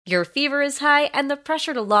Your fever is high and the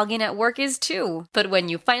pressure to log in at work is too. But when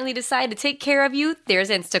you finally decide to take care of you, there's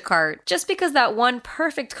Instacart. Just because that one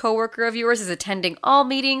perfect coworker of yours is attending all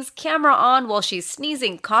meetings, camera on while she's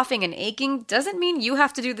sneezing, coughing, and aching, doesn't mean you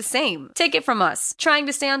have to do the same. Take it from us. Trying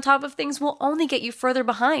to stay on top of things will only get you further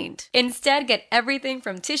behind. Instead, get everything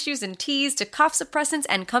from tissues and teas to cough suppressants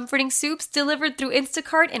and comforting soups delivered through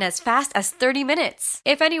Instacart in as fast as 30 minutes.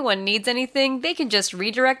 If anyone needs anything, they can just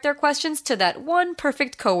redirect their questions to that one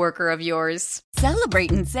perfect coworker of yours. Celebrate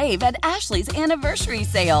and save at Ashley's Anniversary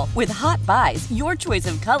Sale. With Hot Buys, your choice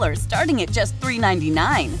of colors starting at just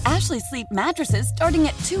 $3.99. Ashley Sleep mattresses starting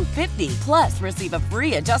at $2.50. Plus, receive a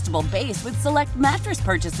free adjustable base with select mattress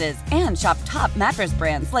purchases. And shop top mattress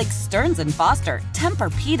brands like Stearns & Foster,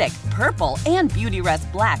 Tempur-Pedic, Purple, and Beautyrest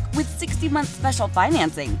Black with 60-month special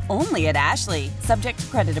financing. Only at Ashley. Subject to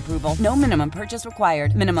credit approval. No minimum purchase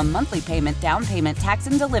required. Minimum monthly payment, down payment, tax,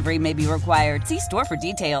 and delivery may be required. See store for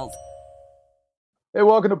details. Hey,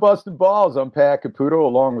 welcome to Bustin' Balls. I'm Pat Caputo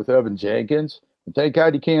along with Evan Jenkins. And thank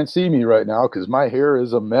God you can't see me right now because my hair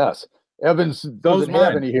is a mess. Evans doesn't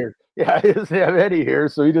have any hair. Yeah, he doesn't have any hair,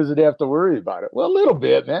 so he doesn't have to worry about it. Well, a little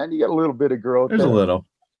bit, man. You got a little bit of growth. There's a little.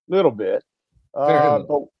 Little bit.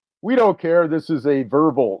 But we don't care. This is a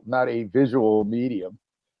verbal, not a visual medium.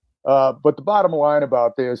 But the bottom line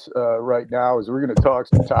about this right now is we're going to talk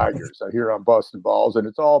some Tigers here on Bustin' Balls, and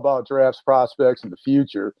it's all about drafts, prospects, and the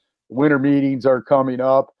future. Winter meetings are coming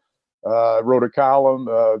up. I wrote a column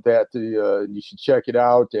that you should check it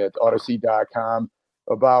out at Odyssey.com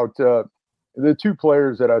about the two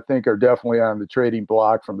players that I think are definitely on the trading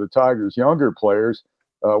block from the Tigers, younger players,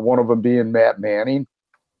 one of them being Matt Manning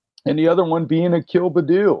and the other one being Akil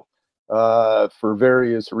Baddoo for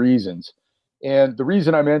various reasons. And the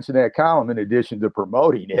reason I mentioned that column, in addition to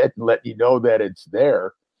promoting it and letting you know that it's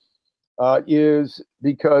there, is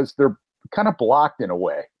because they're kind of blocked in a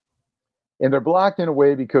way. And they're blocked in a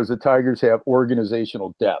way because the Tigers have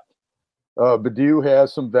organizational depth. Baddoo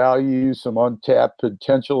has some value, some untapped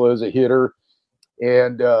potential as a hitter.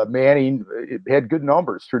 And Manning had good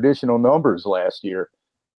numbers, traditional numbers last year.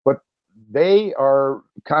 But they are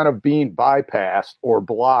kind of being bypassed or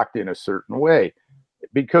blocked in a certain way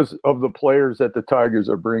because of the players that the Tigers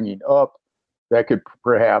are bringing up that could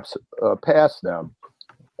perhaps pass them.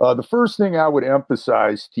 The first thing I would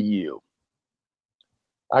emphasize to you,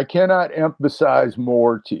 I cannot emphasize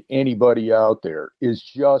more to anybody out there, is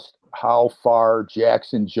just how far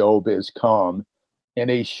Jackson Jobe has come in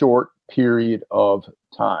a short period of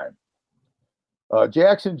time.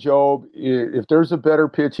 Jackson Jobe, if there's a better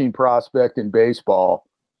pitching prospect in baseball,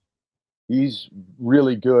 he's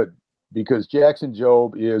really good because Jackson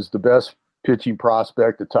Jobe is the best pitching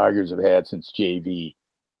prospect the Tigers have had since JV.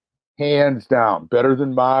 Hands down. Better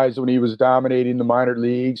than Mize when he was dominating the minor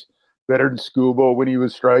leagues. Better than Scuba when he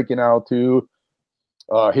was striking out too.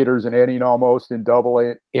 Hitters and inning almost in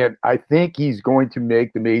Double-A. And I think he's going to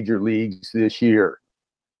make the major leagues this year.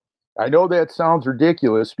 I know that sounds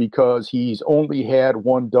ridiculous because he's only had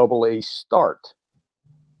one Double-A start.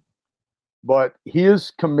 But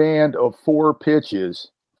his command of 4+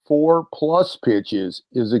 pitches,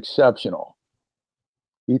 is exceptional.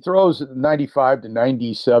 He throws 95 to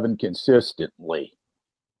 97 consistently.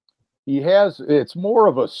 It's more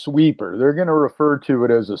of a sweeper. They're going to refer to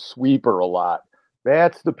it as a sweeper a lot.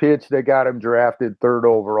 That's the pitch that got him drafted 3rd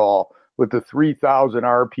overall with the 3,000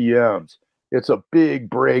 RPMs. It's a big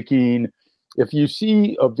breaking. If you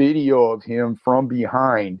see a video of him from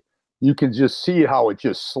behind, you can just see how it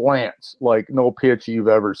just slants like no pitch you've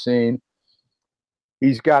ever seen.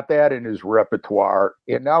 He's got that in his repertoire.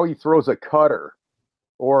 And now he throws a cutter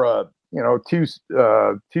or a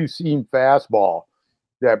two-seam fastball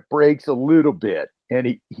that breaks a little bit.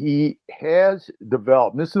 And he has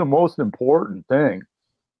developed, this is the most important thing,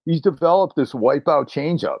 he's developed this wipeout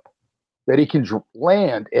changeup that he can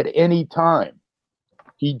land at any time.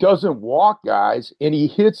 He doesn't walk guys, and he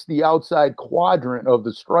hits the outside quadrant of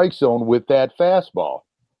the strike zone with that fastball.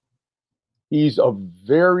 He's a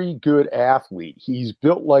very good athlete. He's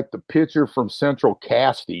built like the pitcher from Central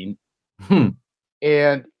Casting,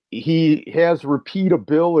 and he has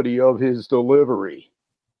repeatability of his delivery.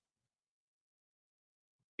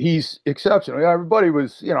 He's exceptional. Everybody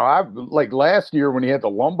was, like last year when he had the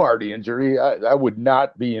lumbar injury, I would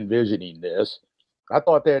not be envisioning this. I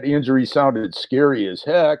thought that injury sounded scary as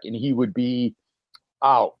heck, and he would be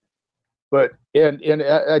out. But and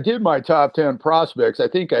I did my top 10 prospects. I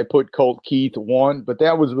think I put Colt Keith 1, but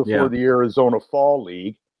that was before the Arizona Fall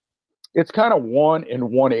League. It's kind of 1 and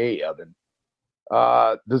 1A, Evan.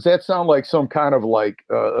 Does that sound like some kind of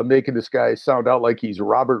making this guy sound out like he's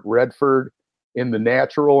Robert Redford in the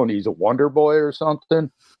natural and he's a wonder boy or something,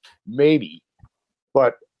 maybe.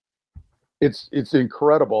 But it's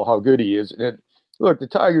incredible how good he is. And look, the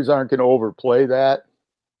Tigers aren't going to overplay that.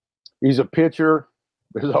 He's a pitcher.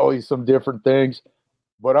 There's always some different things.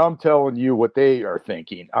 But I'm telling you what they are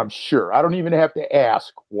thinking, I'm sure. I don't even have to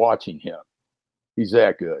ask watching him. He's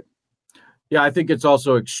that good. Yeah, I think it's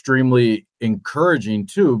also extremely encouraging,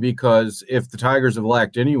 too, because if the Tigers have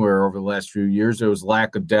lacked anywhere over the last few years, it was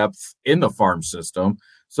lack of depth in the farm system.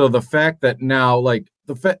 So the fact that now, like,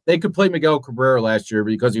 they could play Miguel Cabrera last year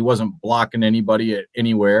because he wasn't blocking anybody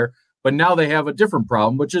anywhere. But now they have a different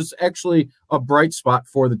problem, which is actually a bright spot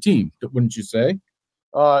for the team, wouldn't you say?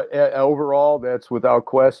 Overall, that's without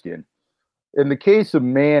question. In the case of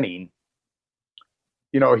Manning,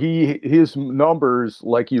 you know, his numbers,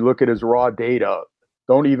 like you look at his raw data,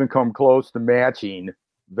 don't even come close to matching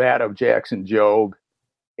that of Jackson Jobe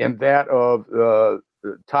and that of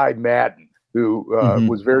Ty Madden, who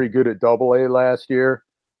was very good at Double-A last year.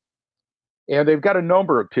 And they've got a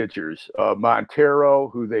number of pitchers. Montero,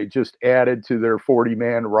 who they just added to their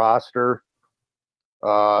 40-man roster.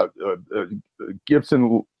 Sawyer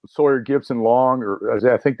Gibson Long,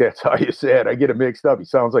 or I think that's how you say it. I get it mixed up. He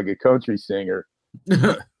sounds like a country singer.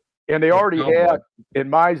 And they already had,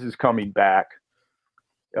 and Mize is coming back.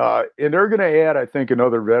 And they're going to add, I think,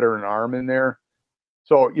 another veteran arm in there.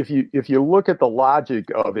 So if you look at the logic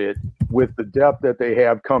of it with the depth that they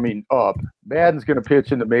have coming up, Madden's going to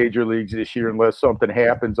pitch in the major leagues this year unless something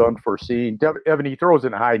happens unforeseen. Evan, he throws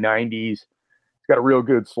in the high 90s. He's got a real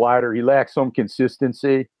good slider. He lacks some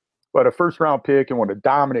consistency, but a first-round pick and a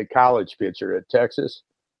dominant college pitcher at Texas.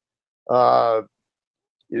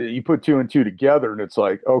 You put 2 and 2 together, and it's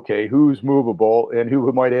like, okay, who's movable and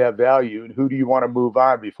who might have value, and who do you want to move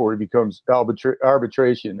on before he becomes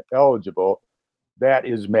arbitration eligible? That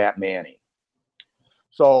is Matt Manning.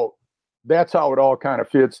 So that's how it all kind of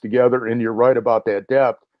fits together, and you're right about that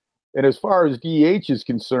depth. And as far as DH is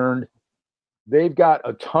concerned, they've got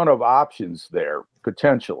a ton of options there,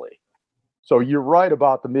 potentially. So you're right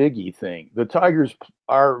about the Miggy thing. The Tigers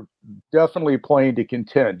are definitely playing to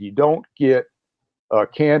contend. You don't get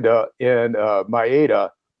Kanda and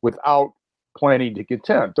Maeda without planning to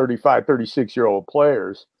contend. 35, 36-year-old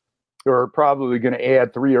players who are probably going to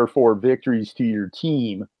add 3 or 4 victories to your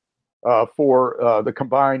team for the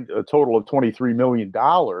combined total of $23 million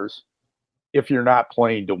if you're not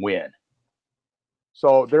playing to win.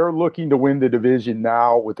 So they're looking to win the division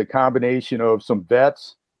now with a combination of some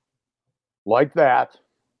vets like that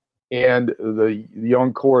and the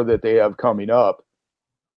young core that they have coming up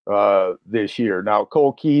this year. Now,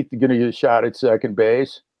 Cole Keith is going to get a shot at second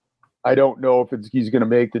base. I don't know if he's going to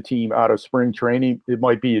make the team out of spring training. It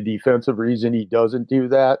might be a defensive reason he doesn't do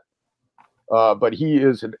that. But he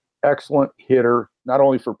is an excellent hitter, not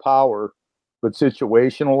only for power, but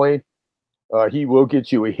situationally. He will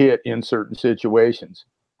get you a hit in certain situations.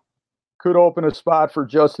 Could open a spot for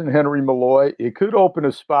Justin Henry Malloy. It could open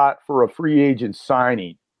a spot for a free agent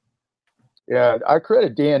signing. And I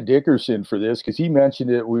credit Dan Dickerson for this because he mentioned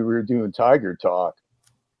it when we were doing Tiger Talk.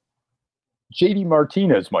 JD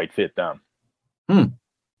Martinez might fit them.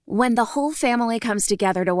 When the whole family comes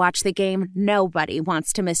together to watch the game, nobody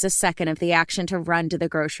wants to miss a second of the action to run to the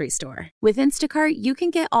grocery store. With Instacart, you can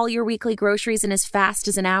get all your weekly groceries in as fast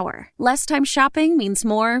as an hour. Less time shopping means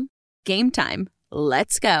more game time.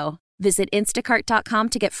 Let's go. Visit instacart.com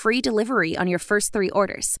to get free delivery on your first 3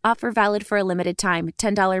 orders. Offer valid for a limited time.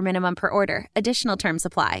 $10 minimum per order. Additional terms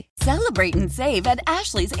apply. Celebrate and save at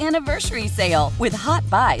Ashley's Anniversary Sale. With Hot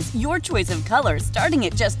Buys, your choice of colors starting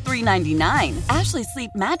at just $3.99. Ashley Sleep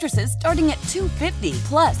mattresses starting at $2.50.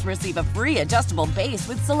 Plus, receive a free adjustable base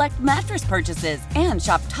with select mattress purchases. And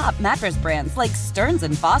shop top mattress brands like Stearns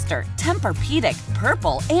 & Foster, Tempur-Pedic,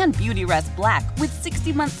 Purple, and Beautyrest Black with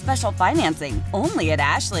 60-month special financing. Only at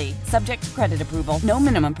Ashley. Subject to credit approval. No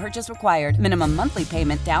minimum purchase required. Minimum monthly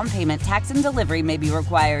payment, down payment, tax, and delivery may be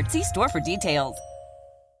required. See store for details.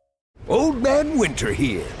 Old Man Winter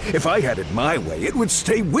here. If I had it my way, it would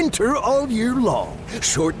stay winter all year long.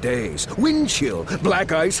 Short days, wind chill,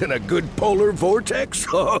 black ice, and a good polar vortex.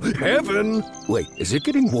 Oh, heaven! Wait, is it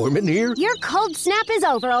getting warm in here? Your cold snap is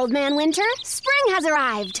over, Old Man Winter. Spring has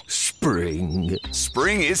arrived. Spring.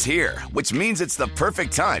 Spring is here, which means it's the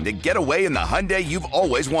perfect time to get away in the Hyundai you've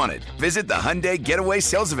always wanted. Visit the Hyundai Getaway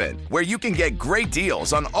Sales Event, where you can get great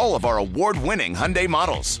deals on all of our award-winning Hyundai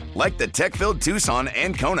models, like the tech-filled Tucson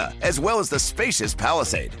and Kona, as well as the spacious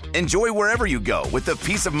Palisade. Enjoy wherever you go with the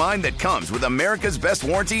peace of mind that comes with America's best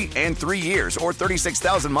warranty and 3 years or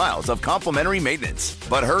 36,000 miles of complimentary maintenance.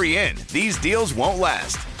 But hurry in, these deals won't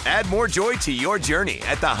last. Add more joy to your journey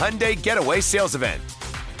at the Hyundai Getaway Sales Event.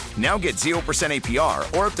 Now get 0% APR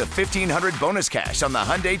or up to $1,500 bonus cash on the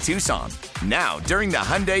Hyundai Tucson. Now, during the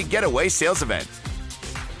Hyundai Getaway Sales Event.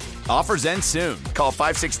 Offers end soon. Call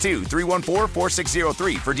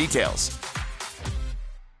 562-314-4603 for details.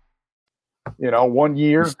 1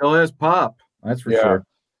 year. He still has pop. That's for sure.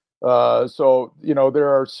 So, there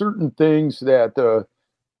are certain things that, the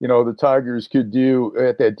Tigers could do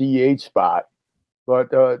at that DH spot.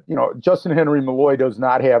 But, Justin Henry Malloy does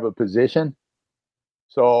not have a position.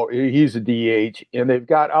 So he's a DH. And they've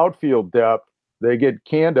got outfield depth. They get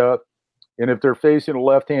Kanda. And if they're facing a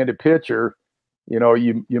left-handed pitcher,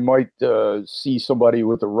 you might see somebody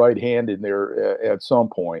with the right hand in there at some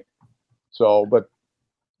point. So, but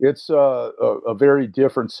it's a very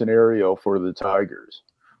different scenario for the Tigers.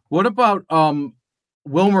 What about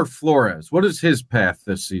Wilmer Flores? What is his path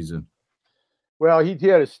this season? Well, he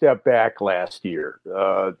had a step back last year.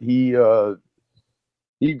 He got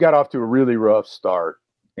off to a really rough start,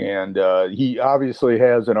 and he obviously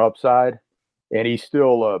has an upside, and he's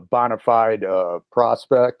still a bona fide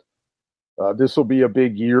prospect. This will be a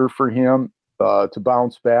big year for him to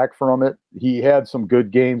bounce back from it. He had some good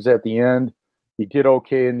games at the end. He did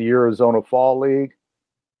okay in the Arizona Fall League.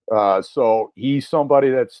 So he's somebody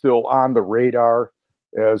that's still on the radar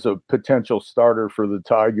as a potential starter for the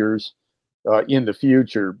Tigers in the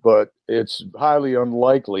future. But it's highly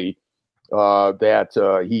unlikely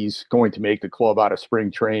that he's going to make the club out of spring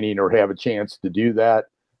training or have a chance to do that.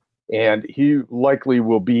 And he likely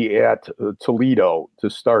will be at Toledo to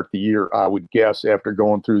start the year, I would guess, after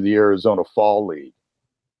going through the Arizona Fall League.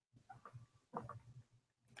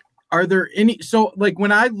 Are there any – so, like,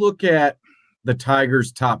 when I look at the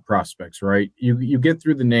Tigers' top prospects, right, you get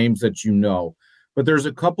through the names that you know, but there's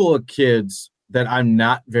a couple of kids that I'm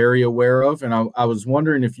not very aware of, and I was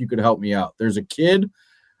wondering if you could help me out. There's a kid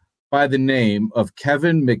by the name of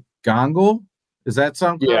Kevin McGonagall. Does that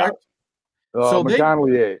sound correct? So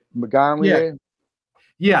McGonagall.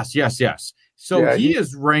 Yeah. Yes. So he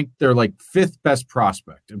is ranked their like fifth best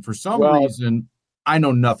prospect, and for some reason, I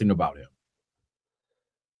know nothing about him.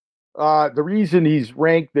 The reason he's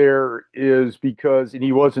ranked there is because, and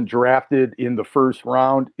he wasn't drafted in the first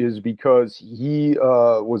round, is because he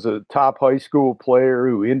was a top high school player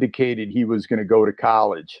who indicated he was going to go to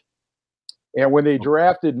college. And when they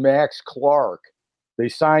drafted Max Clark, they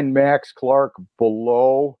signed Max Clark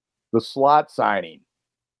below the slot signing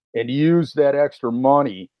and used that extra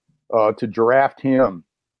money to draft him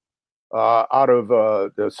out of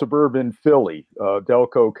the suburban Philly,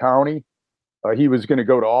 Delco County. He was going to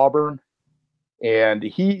go to Auburn, and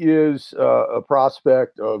he is a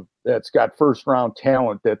prospect that's got first-round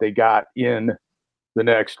talent that they got in the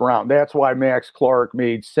next round. That's why Max Clark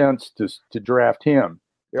made sense to draft him.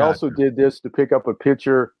 They also did this to pick up a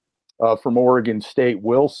pitcher from Oregon State,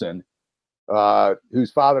 Wilson,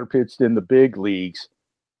 whose father pitched in the big leagues.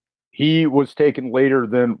 He was taken later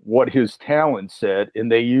than what his talent said,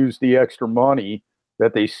 and they used the extra money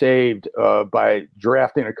that they saved by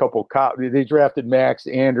drafting a couple. They drafted Max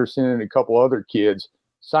Anderson and a couple other kids,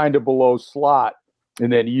 signed a below slot,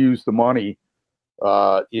 and then used the money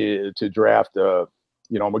to draft,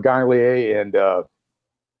 McGonagall and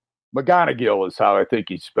McGonagall is how I think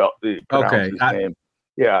he pronounced his name.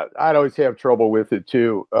 Yeah, I'd always have trouble with it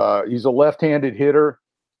too. He's a left-handed hitter.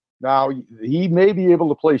 Now, he may be able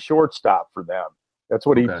to play shortstop for them. That's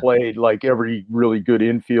what he played, like every really good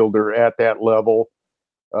infielder at that level.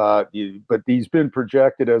 But he's been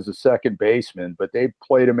projected as a second baseman, but they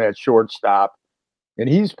played him at shortstop. And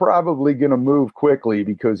he's probably going to move quickly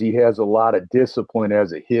because he has a lot of discipline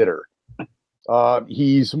as a hitter.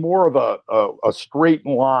 He's more of a straight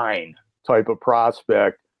line type of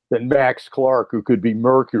prospect than Max Clark, who could be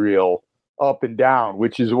mercurial up and down,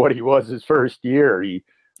 which is what he was his first year. He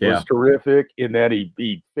was terrific, and then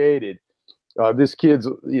he faded. This kid's,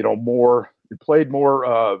 played more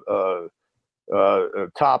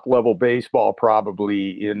top level baseball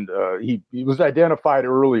probably. He was identified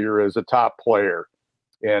earlier as a top player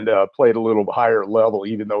and played a little higher level,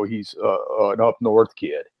 even though he's an up north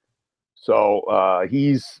kid. So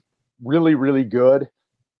he's really, really good,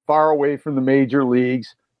 far away from the major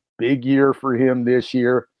leagues. Big year for him this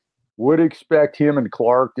year. Would expect him and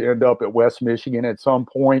Clark to end up at West Michigan at some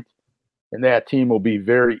point, and that team will be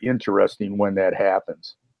very interesting when that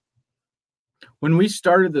happens. When we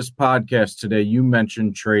started this podcast today, you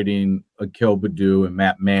mentioned trading Akil Baddoo and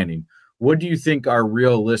Matt Manning. What do you think are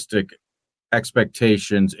realistic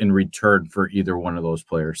expectations in return for either one of those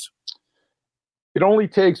players? It only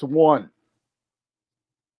takes one.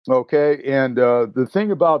 Okay, and the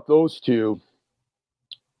thing about those two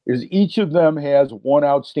is each of them has one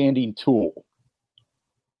outstanding tool.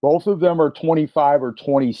 Both of them are 25 or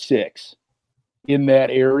 26 in that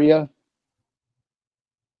area.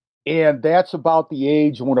 And that's about the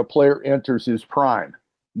age when a player enters his prime.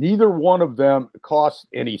 Neither one of them costs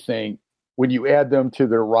anything when you add them to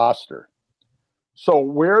their roster. So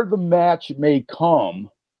where the match may come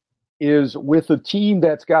is with a team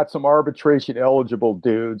that's got some arbitration eligible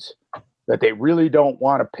dudes that they really don't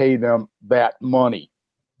want to pay them that money.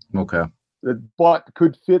 Okay. But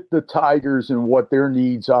could fit the Tigers and what their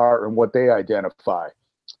needs are and what they identify.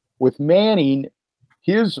 With Manning,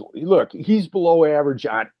 he's below average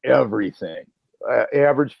on everything.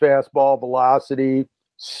 Average fastball velocity,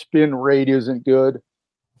 spin rate isn't good.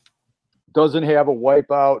 Doesn't have a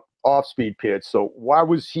wipeout off-speed pitch. So why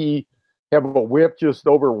was he have a whip just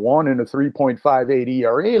over 1 and a 3.58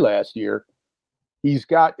 ERA last year? He's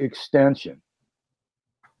got extension.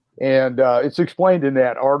 And it's explained in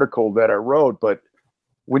that article that I wrote, but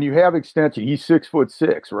when you have extension, he's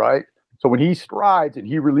 6'6", right? So when he strides and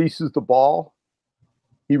he releases the ball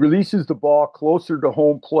closer to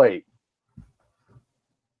home plate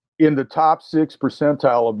in the top 6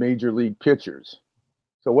 percentile of major league pitchers.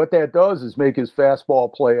 So what that does is make his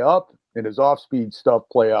fastball play up and his off-speed stuff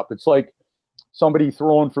play up. It's like somebody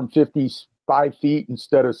throwing from 55 feet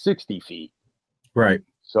instead of 60 feet. Right.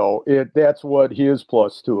 So that's what his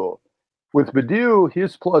plus tool. With Baddoo,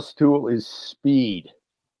 his plus tool is speed.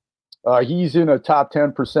 He's in a top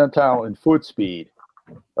 10 percentile in foot speed.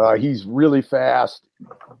 He's really fast.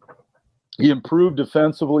 He improved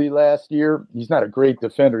defensively last year. He's not a great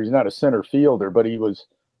defender. He's not a center fielder, but he was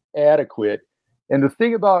adequate. And the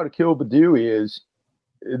thing about Akil Baddoo is,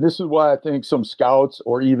 and this is why I think some scouts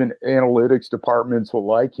or even analytics departments will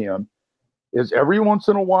like him, is every once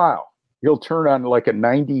in a while, he'll turn on like a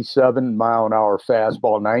 97-mile-an-hour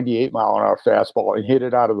fastball, 98-mile-an-hour fastball, and hit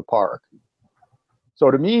it out of the park.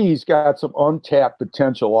 So to me, he's got some untapped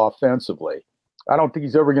potential offensively. I don't think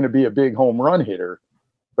he's ever going to be a big home run hitter,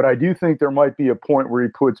 but I do think there might be a point where he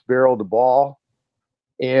puts barrel to ball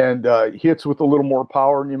and hits with a little more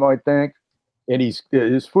power than you might think. And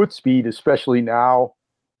his foot speed, especially now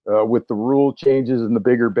with the rule changes and the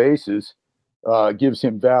bigger bases, gives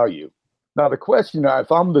him value. Now, the question, if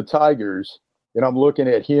I'm the Tigers and I'm looking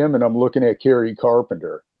at him and I'm looking at Kerry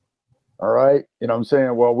Carpenter, all right, and I'm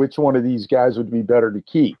saying, well, which one of these guys would be better to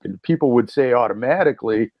keep? And people would say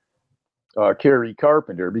automatically Kerry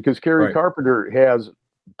Carpenter, because Kerry Carpenter has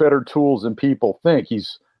better tools than people think.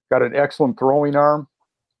 He's got an excellent throwing arm,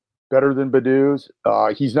 better than Baddoo's.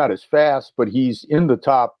 He's not as fast, but he's in the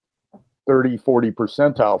top 30, 40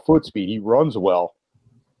 percentile foot speed. He runs well.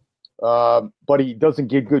 But he doesn't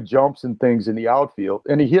get good jumps and things in the outfield.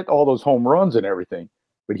 And he hit all those home runs and everything.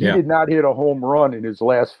 But he did not hit a home run in his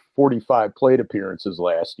last 45 plate appearances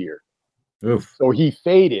last year. Oof. So he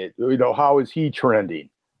faded. How is he trending?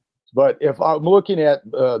 But if I'm looking at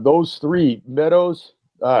those three, Meadows,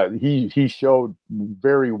 he showed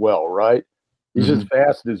very well, right? He's as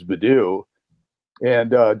fast as Baddoo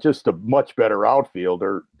and just a much better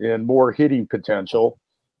outfielder and more hitting potential.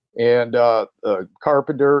 And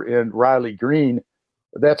Carpenter and Riley Green,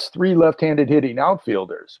 that's 3 left-handed hitting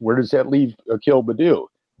outfielders. Where does that leave Akil Baddoo?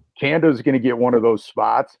 Canada's going to get one of those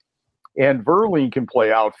spots. And Verlaine can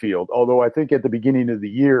play outfield, although I think at the beginning of the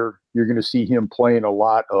year, you're going to see him playing a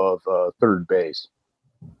lot of third base.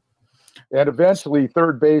 And eventually,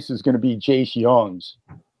 third base is going to be Jace Young's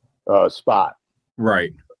spot.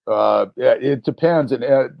 Right. It depends. And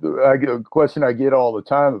a question I get all the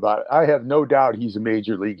time about it, I have no doubt he's a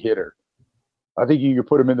major league hitter. I think you could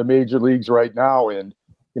put him in the major leagues right now, and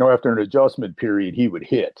after an adjustment period, he would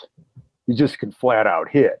hit. He just can flat out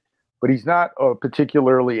hit. But he's not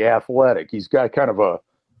particularly athletic. He's got kind of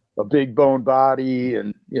a big bone body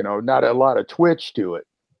and not a lot of twitch to it.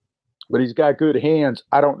 But he's got good hands.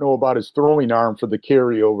 I don't know about his throwing arm for the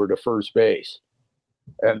carry over to first base.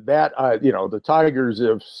 And that, the Tigers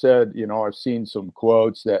have said, I've seen some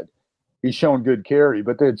quotes that he's shown good carry,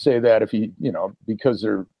 but they'd say that if he, because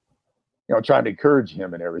they're, trying to encourage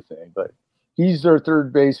him and everything. But he's their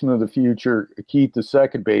third baseman of the future, Keith, the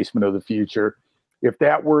second baseman of the future. If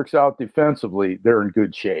that works out defensively, they're in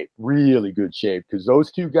good shape, really good shape, because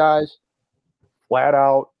those two guys, flat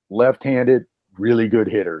out, left-handed, really good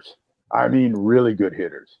hitters. I mean, really good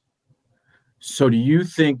hitters. So do you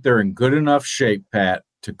think they're in good enough shape, Pat,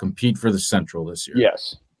 to compete for the Central this year?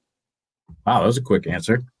 Yes. Wow, that was a quick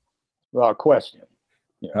answer. Question.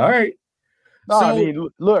 All right. No, I mean,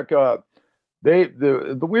 look,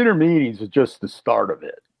 the winter meetings is just the start of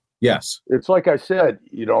it. Yes. It's like I said,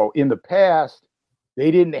 in the past, they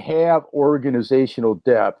didn't have organizational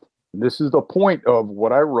depth. And this is the point of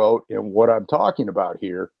what I wrote and what I'm talking about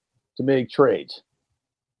here, to make trades.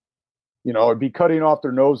 it'd be cutting off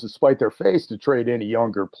their nose to spite their face to trade any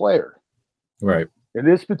younger player. Right. In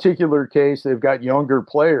this particular case, they've got younger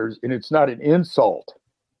players, and it's not an insult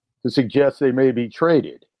to suggest they may be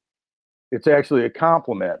traded. It's actually a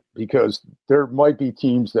compliment because there might be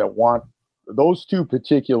teams that want those two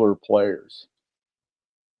particular players.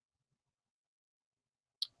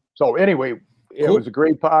 So anyway, it was a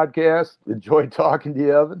great podcast. Enjoyed talking to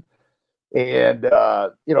you, Evan. And,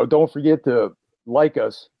 don't forget to like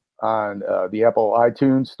us on the Apple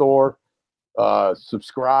iTunes store,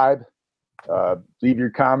 subscribe, leave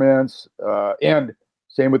your comments, and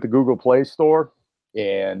same with the Google Play Store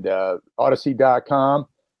and Odyssey.com.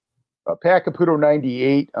 Pat Caputo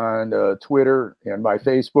 98 on Twitter and my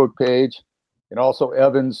Facebook page, and also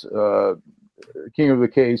Evans, King of the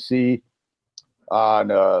KC,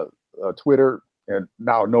 on Twitter and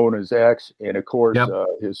now known as X, and of course I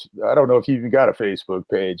don't know if you even got a Facebook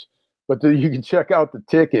page, but you can check out the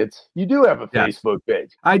tickets. You do have a Facebook page.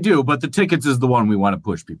 I do, but the tickets is the one we want to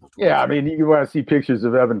push people towards. Yeah, I mean, you want to see pictures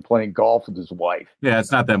of Evan playing golf with his wife. Yeah,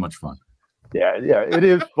 it's not that much fun. Yeah, it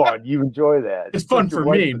is fun. You enjoy that. It's fun for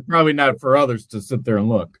me, probably not for others to sit there and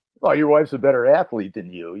look. Well, your wife's a better athlete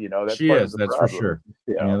than you. That's she is. That's problem. For sure.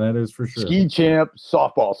 Yeah, that is for sure. Ski champ,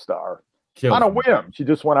 softball star. On a whim. She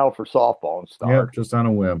just went out for softball and started. Yeah, just on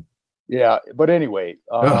a whim. Yeah, but anyway,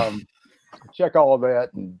 check all of that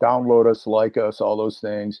and download us, like us, all those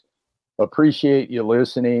things. Appreciate you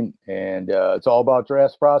listening, and it's all about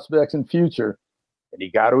draft prospects and future. And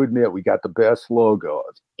you got to admit, we got the best logo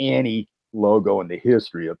of any logo in the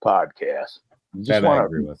history of podcasts. You just want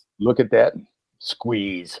to look at that and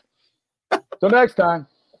squeeze. Till next time.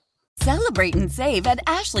 Celebrate and save at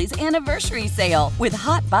Ashley's Anniversary Sale. With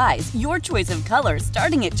Hot Buys, your choice of colors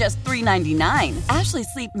starting at just $3.99. Ashley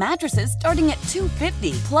Sleep mattresses starting at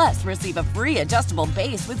 $2.50. Plus, receive a free adjustable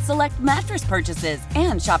base with select mattress purchases.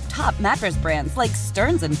 And shop top mattress brands like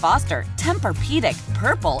Stearns & Foster, Tempur-Pedic,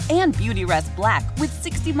 Purple, and Beautyrest Black with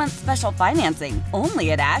 60-month special financing.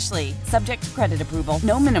 Only at Ashley. Subject to credit approval.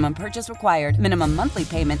 No minimum purchase required. Minimum monthly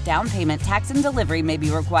payment, down payment, tax, and delivery may be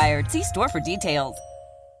required. See store for details.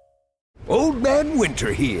 Old Man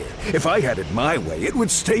Winter here. If I had it my way, it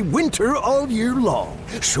would stay winter all year long.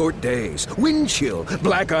 Short days, wind chill,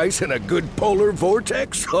 black ice, and a good polar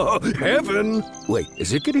vortex. Oh, heaven. Wait,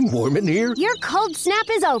 is it getting warm in here? Your cold snap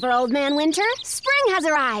is over, Old Man Winter. Spring has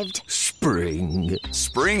arrived. Spring.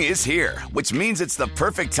 Spring is here, which means it's the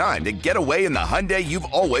perfect time to get away in the Hyundai you've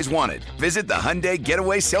always wanted. Visit the Hyundai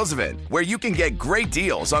Getaway Sales Event, where you can get great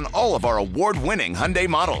deals on all of our award-winning Hyundai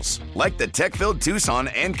models, like the tech-filled Tucson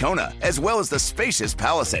and Kona, as well as the spacious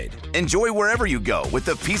Palisade. Enjoy wherever you go with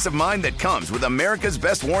the peace of mind that comes with America's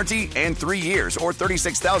best warranty and 3 years or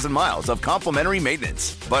 36,000 miles of complimentary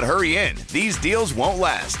maintenance. But hurry in, these deals won't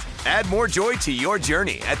last. Add more joy to your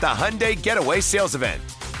journey at the Hyundai Getaway Sales Event.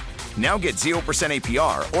 Now get 0%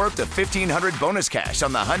 APR or up to $1,500 bonus cash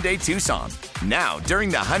on the Hyundai Tucson. Now, during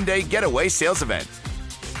the Hyundai Getaway Sales Event.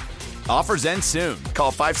 Offers end soon.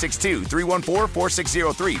 Call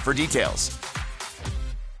 562-314-4603 for details.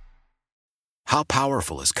 How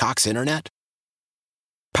powerful is Cox Internet?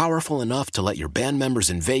 Powerful enough to let your band members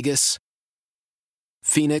in Vegas,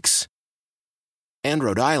 Phoenix, and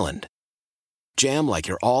Rhode Island jam like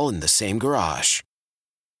you're all in the same garage.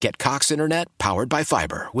 Get Cox Internet powered by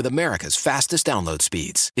fiber with America's fastest download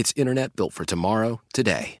speeds. It's internet built for tomorrow,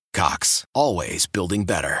 today. Cox, always building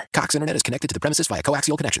better. Cox Internet is connected to the premises via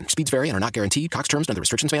coaxial connection. Speeds vary and are not guaranteed. Cox terms and other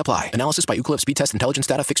restrictions may apply. Analysis by Ookla of Speed Test Intelligence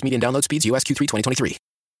Data. Fixed median download speeds. US Q3 2023.